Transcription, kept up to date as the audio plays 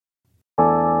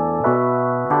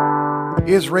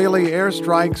Israeli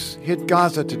airstrikes hit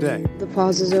Gaza today. The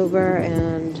pause is over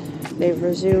and they've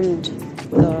resumed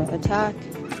the attack.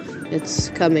 It's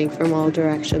coming from all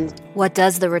directions. What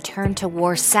does the return to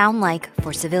war sound like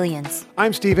for civilians?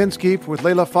 I'm Steve Inskeep with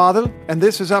Leila Fadel, and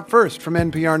this is Up First from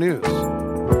NPR News.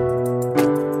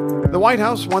 The White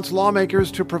House wants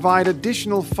lawmakers to provide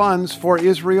additional funds for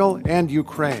Israel and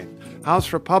Ukraine.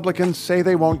 House Republicans say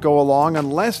they won't go along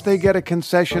unless they get a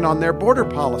concession on their border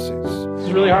policies. This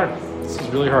is really hard.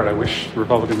 I wish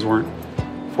Republicans weren't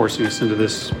forcing us into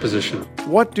this position.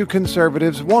 What do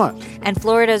conservatives want? And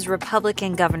Florida's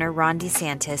Republican Governor Ron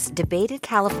DeSantis debated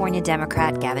California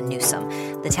Democrat Gavin Newsom.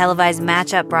 The televised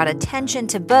matchup brought attention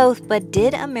to both, but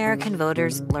did American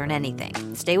voters learn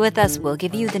anything? Stay with us. We'll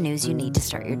give you the news you need to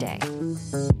start your day.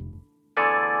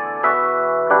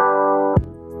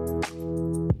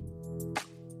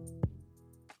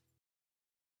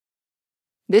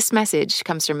 This message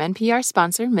comes from NPR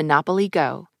sponsor Monopoly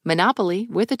Go. Monopoly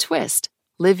with a twist.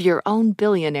 Live your own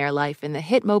billionaire life in the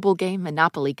hit mobile game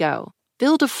Monopoly Go.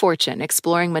 Build a fortune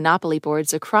exploring Monopoly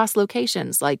boards across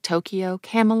locations like Tokyo,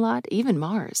 Camelot, even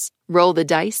Mars. Roll the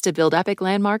dice to build epic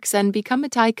landmarks and become a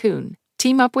tycoon.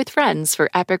 Team up with friends for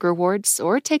epic rewards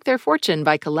or take their fortune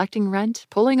by collecting rent,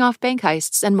 pulling off bank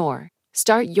heists, and more.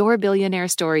 Start your billionaire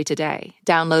story today.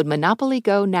 Download Monopoly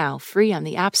Go now free on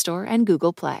the App Store and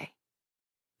Google Play.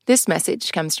 This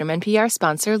message comes from NPR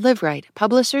sponsor LiveRight,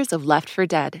 publishers of Left for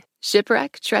Dead.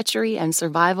 Shipwreck, Treachery, and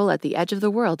Survival at the Edge of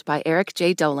the World by Eric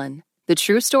J. Dolan. The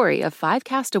true story of 5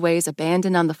 castaways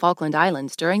abandoned on the Falkland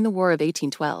Islands during the War of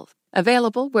 1812.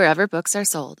 Available wherever books are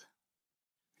sold.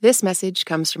 This message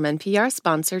comes from NPR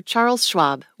sponsor Charles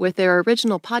Schwab with their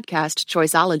original podcast,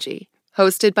 Choiceology.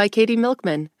 Hosted by Katie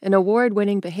Milkman, an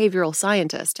award-winning behavioral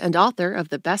scientist and author of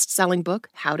the best-selling book,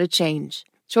 How to Change.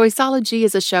 Choiceology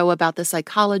is a show about the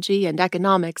psychology and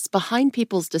economics behind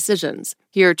people's decisions.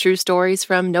 Hear true stories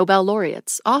from Nobel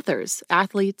laureates, authors,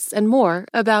 athletes, and more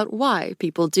about why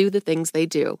people do the things they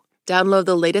do. Download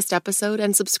the latest episode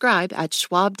and subscribe at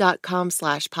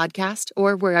schwab.com/podcast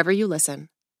or wherever you listen.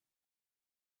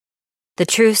 The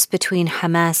truce between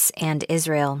Hamas and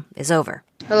Israel is over.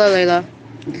 Hello, Layla.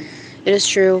 It is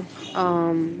true.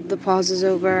 The pause is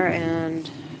over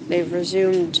and they've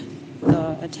resumed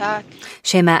the attack.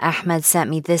 Shema Ahmed sent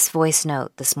me this voice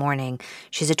note this morning.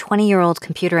 She's a 20-year-old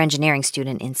computer engineering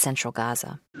student in central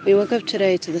Gaza. We woke up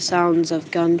today to the sounds of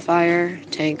gunfire,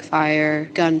 tank fire,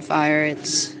 gunfire.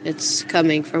 It's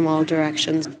coming from all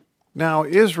directions. Now,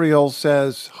 Israel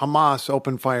says Hamas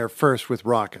opened fire first with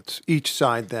rockets. Each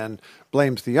side then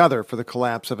blames the other for the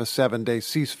collapse of a 7-day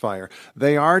ceasefire.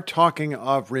 They are talking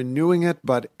of renewing it,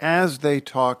 but as they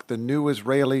talk, the new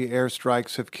Israeli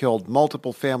airstrikes have killed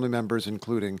multiple family members,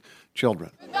 including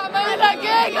children.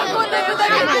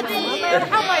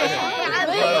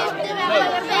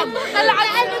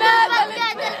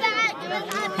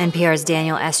 NPR's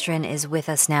Daniel Estrin is with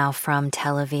us now from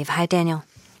Tel Aviv. Hi, Daniel.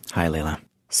 Hi, Leila.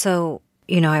 So,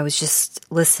 I was just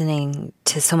listening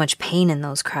to so much pain in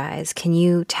those cries. Can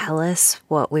you tell us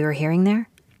what we were hearing there?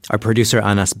 Our producer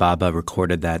Anas Baba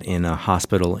recorded that in a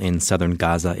hospital in southern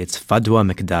Gaza. It's Fadwa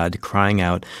Mikdad crying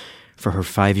out for her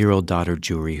 5-year-old daughter,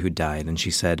 Juri, who died. And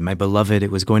she said, "My beloved,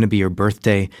 it was going to be your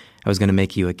birthday. I was going to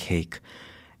make you a cake."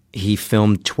 He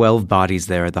filmed 12 bodies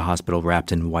there at the hospital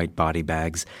wrapped in white body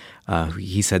bags.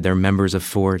 He said they're members of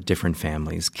 4 different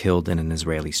families killed in an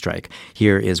Israeli strike.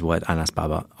 Here is what Anas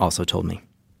Baba also told me.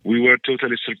 We were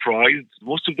totally surprised.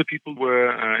 Most of the people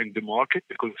were in the market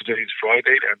because today is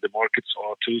Friday and the markets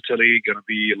are totally going to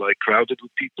be crowded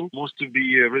with people. Most of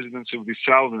the residents of the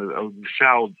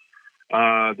south,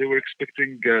 they were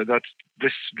expecting that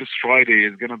this Friday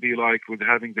is going to be with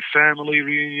having the family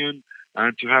reunion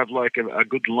and to have a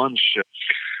good lunch.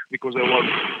 Because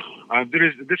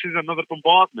this is another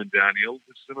bombardment, Daniel.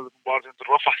 This is another bombardment in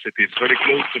Rafah city. It's very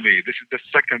close to me. This is the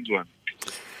second one.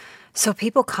 So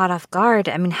people caught off guard.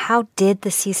 How did the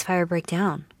ceasefire break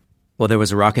down? Well, there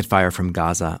was a rocket fire from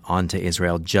Gaza onto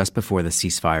Israel just before the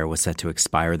ceasefire was set to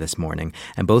expire this morning.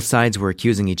 And both sides were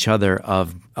accusing each other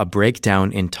of a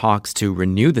breakdown in talks to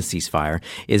renew the ceasefire.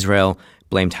 Israel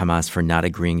blamed Hamas for not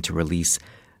agreeing to release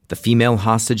the female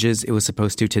hostages it was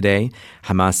supposed to today.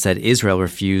 Hamas said Israel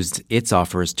refused its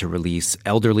offers to release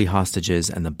elderly hostages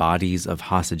and the bodies of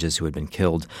hostages who had been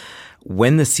killed.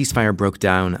 When the ceasefire broke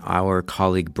down, our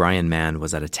colleague Brian Mann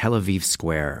was at a Tel Aviv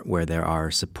square where there are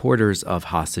supporters of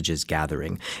hostages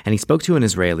gathering. And he spoke to an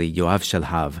Israeli, Yoav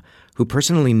Shalhav, who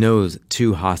personally knows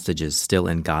 2 hostages still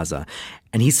in Gaza.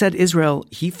 And he said Israel,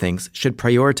 he thinks, should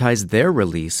prioritize their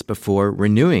release before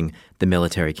renewing the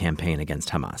military campaign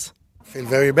against Hamas. Feel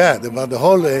very bad about the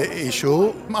whole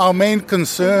issue. Our main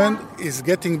concern is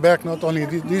getting back not only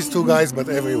these two guys, but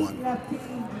everyone.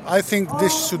 I think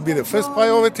this should be the first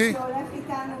priority.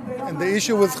 And the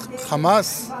issue with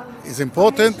Hamas is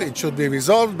important. It should be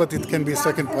resolved, but it can be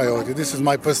second priority. This is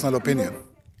my personal opinion.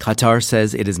 Qatar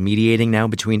says it is mediating now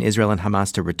between Israel and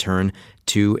Hamas to return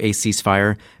to a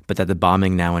ceasefire, but that the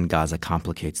bombing now in Gaza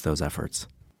complicates those efforts.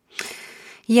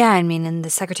 Yeah, I mean, and the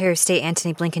Secretary of State,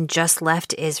 Antony Blinken, just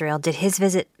left Israel. Did his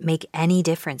visit make any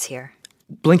difference here?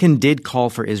 Blinken did call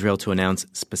for Israel to announce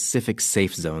specific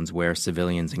safe zones where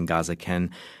civilians in Gaza can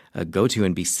go to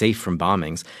and be safe from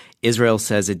bombings. Israel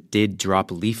says it did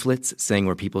drop leaflets saying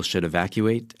where people should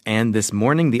evacuate. And this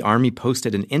morning, the army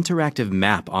posted an interactive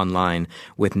map online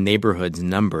with neighborhoods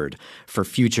numbered for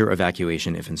future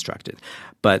evacuation if instructed.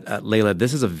 But Layla,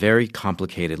 this is a very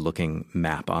complicated looking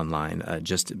map online.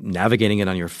 Just navigating it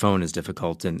on your phone is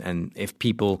difficult. And if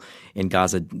people in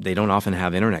Gaza, they don't often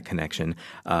have internet connection,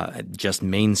 just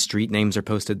main street names are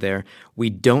posted there. We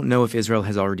don't know if Israel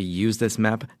has already used this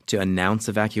map to announce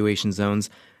evacuation zones.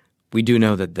 We do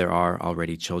know that there are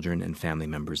already children and family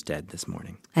members dead this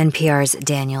morning. NPR's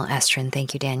Daniel Estrin.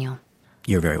 Thank you, Daniel.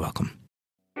 You're very welcome.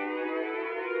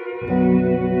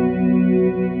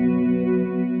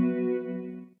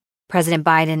 President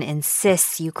Biden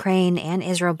insists Ukraine and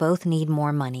Israel both need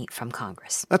more money from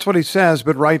Congress. That's what he says,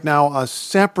 but right now a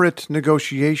separate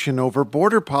negotiation over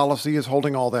border policy is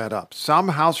holding all that up. Some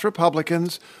House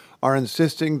Republicans are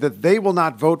insisting that they will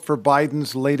not vote for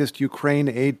Biden's latest Ukraine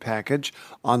aid package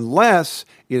unless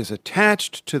it is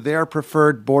attached to their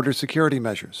preferred border security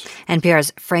measures.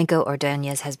 NPR's Franco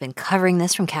Ordonez has been covering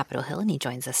this from Capitol Hill, and he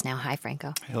joins us now. Hi,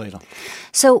 Franco. Hey, Lila.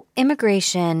 So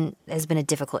immigration has been a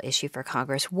difficult issue for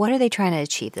Congress. What are they trying to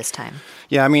achieve this time?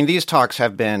 Yeah, I mean, these talks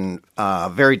have been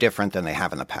very different than they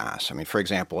have in the past. I mean, for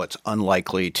example, it's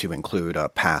unlikely to include a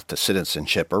path to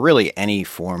citizenship or really any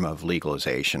form of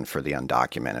legalization for the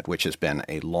undocumented, which has been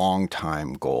a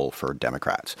long-time goal for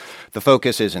Democrats. The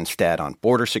focus is instead on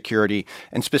border security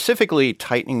and specifically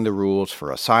tightening the rules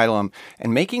for asylum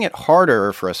and making it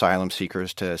harder for asylum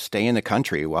seekers to stay in the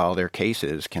country while their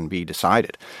cases can be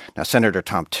decided. Now, Senator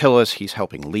Thom Tillis, he's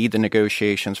helping lead the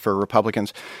negotiations for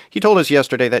Republicans. He told us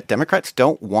yesterday that Democrats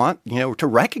don't want, to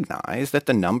recognize that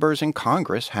the numbers in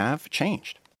Congress have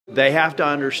changed. They have to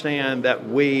understand that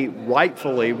we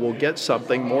rightfully will get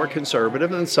something more conservative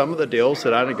than some of the deals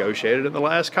that I negotiated in the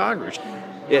last Congress.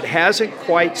 It hasn't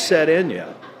quite set in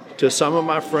yet to some of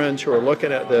my friends who are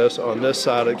looking at this on this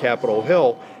side of Capitol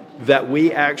Hill that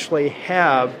we actually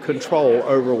have control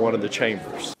over one of the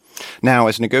chambers. Now,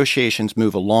 as negotiations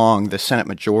move along, the Senate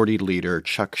Majority Leader,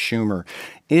 Chuck Schumer,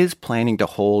 is planning to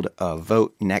hold a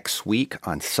vote next week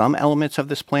on some elements of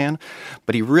this plan,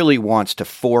 but he really wants to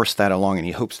force that along, and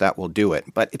he hopes that will do it.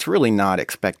 But it's really not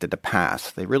expected to pass.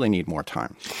 They really need more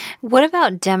time. What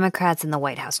about Democrats in the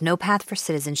White House? No path for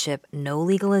citizenship, no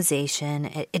legalization.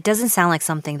 It doesn't sound like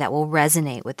something that will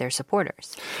resonate with their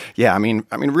supporters. Yeah, I mean,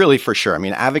 really for sure. I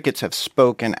mean, advocates have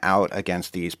spoken out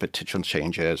against these potential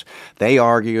changes. They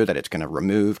argue that it's going to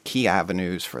remove key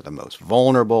avenues for the most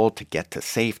vulnerable to get to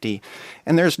safety.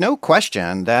 And there's no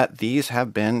question that these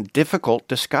have been difficult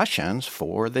discussions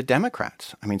for the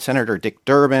Democrats. I mean, Senator Dick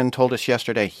Durbin told us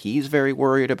yesterday he's very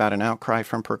worried about an outcry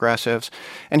from progressives.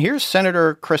 And here's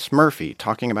Senator Chris Murphy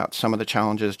talking about some of the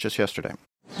challenges just yesterday.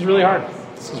 This is really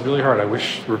hard. I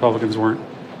wish Republicans weren't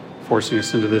forcing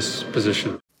us into this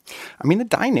position. I mean, the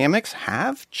dynamics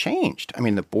have changed. I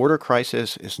mean, the border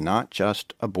crisis is not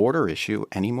just a border issue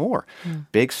anymore.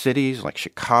 Big cities like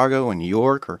Chicago and New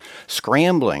York are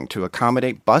scrambling to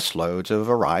accommodate busloads of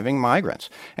arriving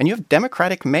migrants. And you have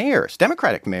Democratic mayors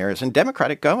and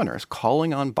Democratic governors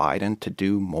calling on Biden to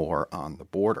do more on the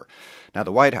border. Now,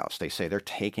 the White House, they say they're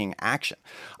taking action.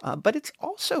 But it's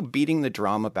also beating the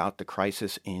drum about the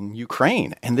crisis in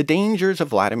Ukraine and the dangers of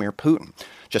Vladimir Putin.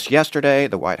 Just yesterday,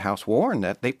 the White House warned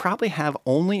that they probably have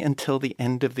only until the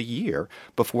end of the year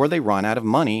before they run out of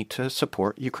money to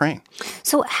support Ukraine.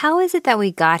 So how is it that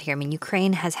we got here? I mean,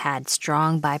 Ukraine has had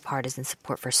strong bipartisan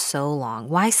support for so long.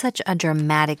 Why such a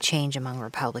dramatic change among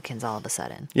Republicans all of a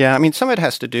sudden? Yeah, I mean, some of it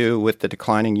has to do with the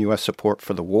declining U.S. support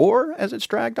for the war as it's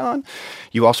dragged on.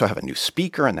 You also have a new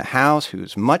speaker in the House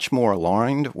who's much more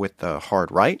aligned with the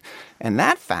hard right. And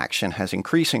that faction has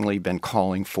increasingly been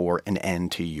calling for an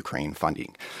end to Ukraine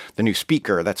funding. The new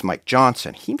speaker, that's Mike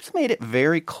Johnson, he's made it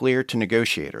very clear to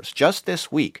negotiators just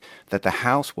this week that the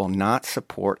House will not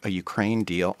support a Ukraine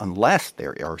deal unless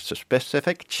there are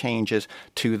specific changes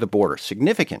to the border,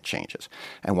 significant changes.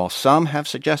 And while some have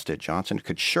suggested Johnson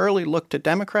could surely look to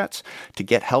Democrats to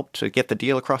get help to get the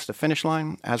deal across the finish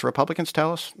line, as Republicans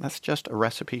tell us, that's just a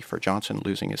recipe for Johnson. Johnson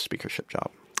losing his speakership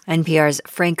job. NPR's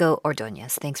Franco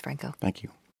Ordonez. Thanks, Franco. Thank you.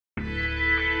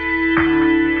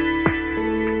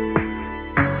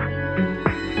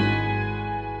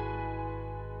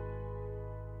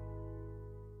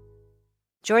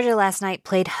 Georgia last night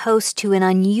played host to an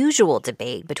unusual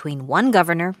debate between one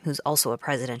governor, who's also a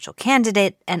presidential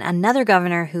candidate, and another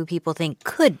governor who people think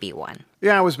could be one.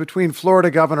 Yeah, it was between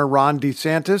Florida Governor Ron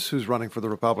DeSantis, who's running for the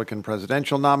Republican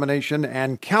presidential nomination,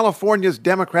 and California's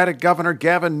Democratic Governor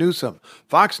Gavin Newsom.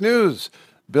 Fox News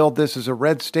billed this as a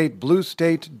red state, blue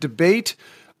state debate,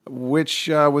 which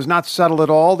was not subtle at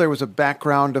all. There was a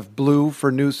background of blue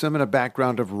for Newsom and a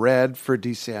background of red for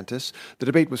DeSantis. The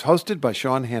debate was hosted by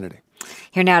Sean Hannity.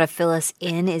 Here now to fill us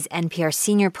in is NPR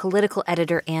senior political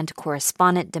editor and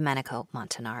correspondent Domenico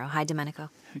Montanaro. Hi,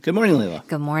 Domenico. Good morning, Leila.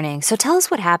 Good morning. So tell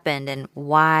us what happened and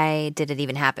why did it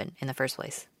even happen in the first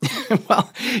place?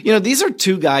 Well, these are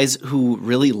two guys who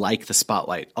really like the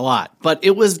spotlight a lot. But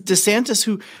it was DeSantis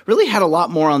who really had a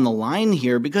lot more on the line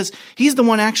here because he's the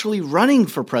one actually running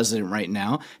for president right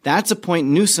now. That's a point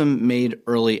Newsom made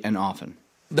early and often.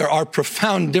 There are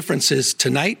profound differences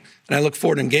tonight, and I look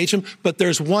forward to engage them. But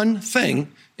there's one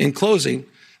thing in closing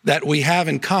that we have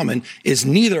in common is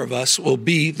neither of us will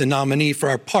be the nominee for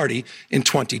our party in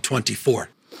 2024.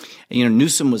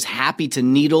 Newsom was happy to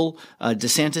needle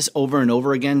DeSantis over and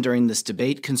over again during this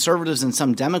debate. Conservatives and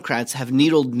some Democrats have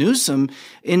needled Newsom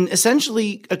in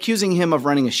essentially accusing him of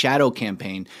running a shadow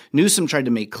campaign. Newsom tried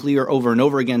to make clear over and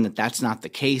over again that that's not the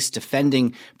case,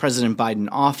 defending President Biden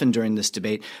often during this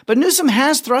debate. But Newsom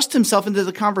has thrust himself into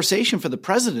the conversation for the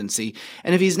presidency.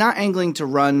 And if he's not angling to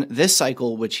run this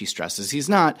cycle, which he stresses he's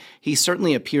not, he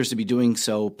certainly appears to be doing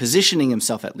so, positioning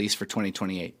himself at least for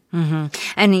 2028. Mm-hmm.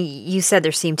 And you said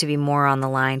there seemed to be more on the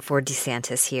line for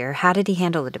DeSantis here. How did he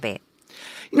handle the debate?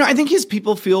 I think his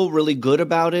people feel really good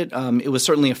about it. It was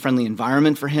certainly a friendly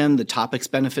environment for him. The topics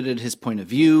benefited his point of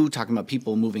view, talking about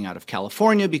people moving out of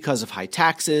California because of high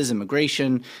taxes,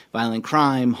 immigration, violent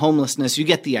crime, homelessness. You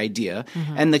get the idea.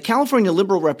 Mm-hmm. And the California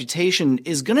liberal reputation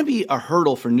is going to be a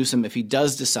hurdle for Newsom if he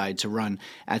does decide to run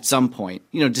at some point.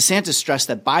 DeSantis stressed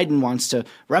that Biden wants to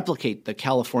replicate the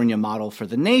California model for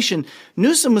the nation.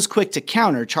 Newsom was quick to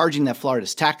counter, charging that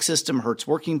Florida's tax system hurts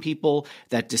working people,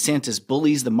 that DeSantis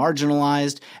bullies the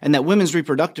marginalized, and that women's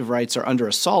reproductive rights are under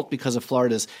assault because of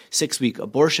Florida's 6-week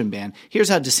abortion ban. Here's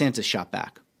how DeSantis shot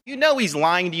back. He's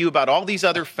lying to you about all these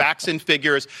other facts and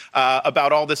figures,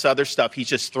 about all this other stuff. He's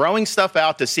just throwing stuff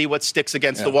out to see what sticks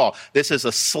against the wall. This is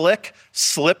a slick,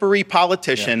 slippery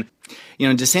politician.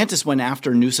 DeSantis went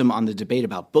after Newsom on the debate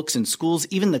about books in schools,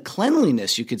 even the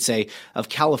cleanliness, you could say, of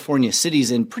California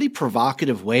cities in pretty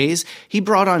provocative ways. He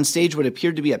brought on stage what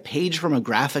appeared to be a page from a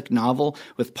graphic novel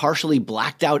with partially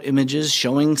blacked out images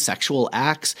showing sexual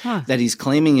acts that he's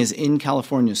claiming is in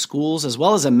California schools, as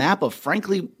well as a map of,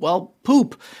 frankly,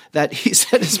 poop that he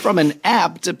said is from an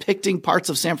app depicting parts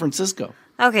of San Francisco.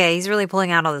 Okay, he's really pulling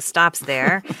out all the stops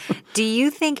there. Do you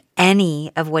think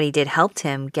any of what he did helped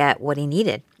him get what he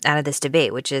needed out of this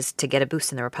debate, which is to get a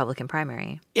boost in the Republican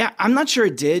primary? Yeah, I'm not sure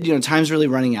it did. Time's really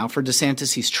running out for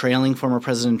DeSantis. He's trailing former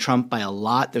President Trump by a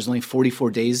lot. There's only 44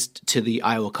 days to the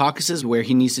Iowa caucuses where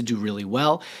he needs to do really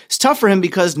well. It's tough for him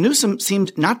because Newsom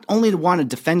seemed not only to want to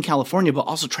defend California, but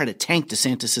also try to tank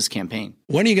DeSantis' campaign.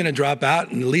 When are you going to drop out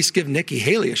and at least give Nikki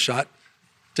Haley a shot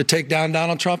to take down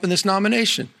Donald Trump in this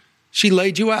nomination? She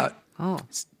laid you out. Oh,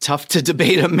 it's tough to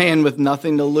debate a man with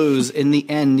nothing to lose. In the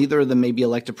end, neither of them may be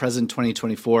elected president in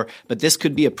 2024, but this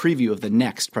could be a preview of the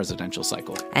next presidential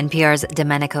cycle. NPR's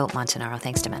Domenico Montanaro.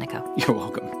 Thanks, Domenico. You're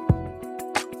welcome.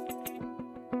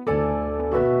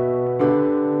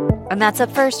 And that's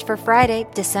Up First for Friday,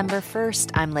 December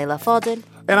 1st. I'm Leila Fadel.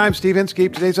 And I'm Steve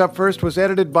Inskeep. Today's Up First was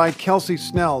edited by Kelsey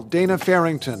Snell, Dana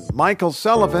Farrington, Michael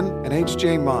Sullivan, and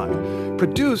H.J. Mai.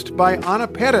 Produced by Anna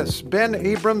Pettis, Ben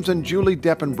Abrams, and Julie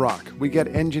Deppenbrock. We get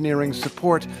engineering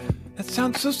support. That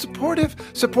sounds so supportive.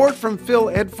 Support from Phil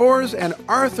Edfors and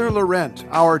Arthur Laurent.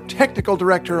 Our technical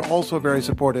director, also very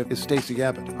supportive, is Stacey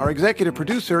Abbott. Our executive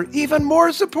producer, even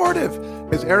more supportive,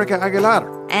 is Erica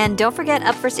Aguilar. And don't forget,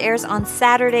 Up First airs on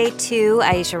Saturday, too.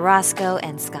 Aisha Roscoe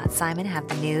and Scott Simon have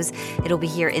the news. It'll be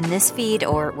here in this feed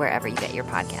or wherever you get your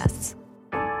podcasts.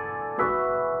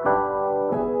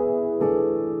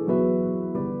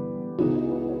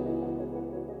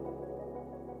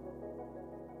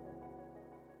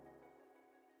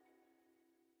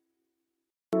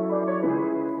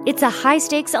 It's a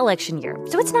high-stakes election year,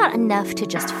 so it's not enough to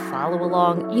just follow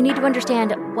along. You need to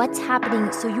understand what's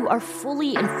happening so you are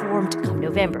fully informed come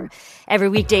November. Every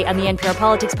weekday on the NPR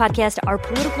Politics Podcast, our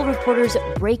political reporters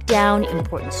break down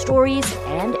important stories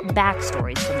and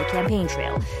backstories from the campaign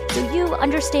trail so you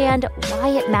understand why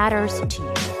it matters to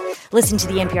you. Listen to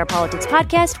the NPR Politics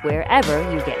Podcast wherever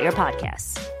you get your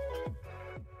podcasts.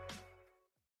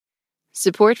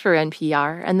 Support for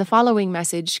NPR and the following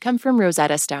message come from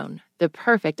Rosetta Stone, the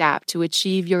perfect app to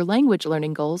achieve your language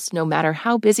learning goals no matter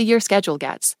how busy your schedule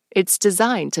gets. It's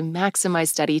designed to maximize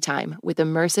study time with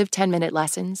immersive 10-minute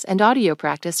lessons and audio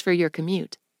practice for your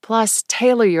commute. Plus,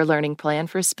 tailor your learning plan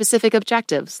for specific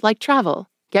objectives like travel.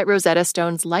 Get Rosetta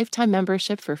Stone's lifetime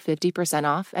membership for 50%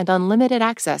 off and unlimited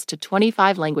access to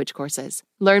 25 language courses.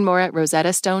 Learn more at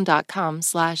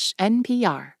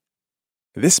rosettastone.com/NPR.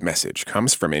 This message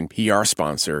comes from NPR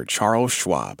sponsor Charles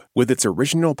Schwab with its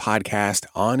original podcast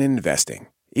on investing.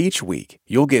 Each week,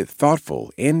 you'll get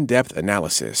thoughtful, in-depth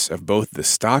analysis of both the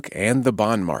stock and the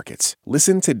bond markets.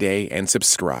 Listen today and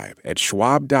subscribe at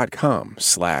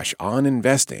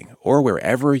schwab.com/oninvesting or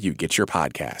wherever you get your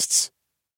podcasts.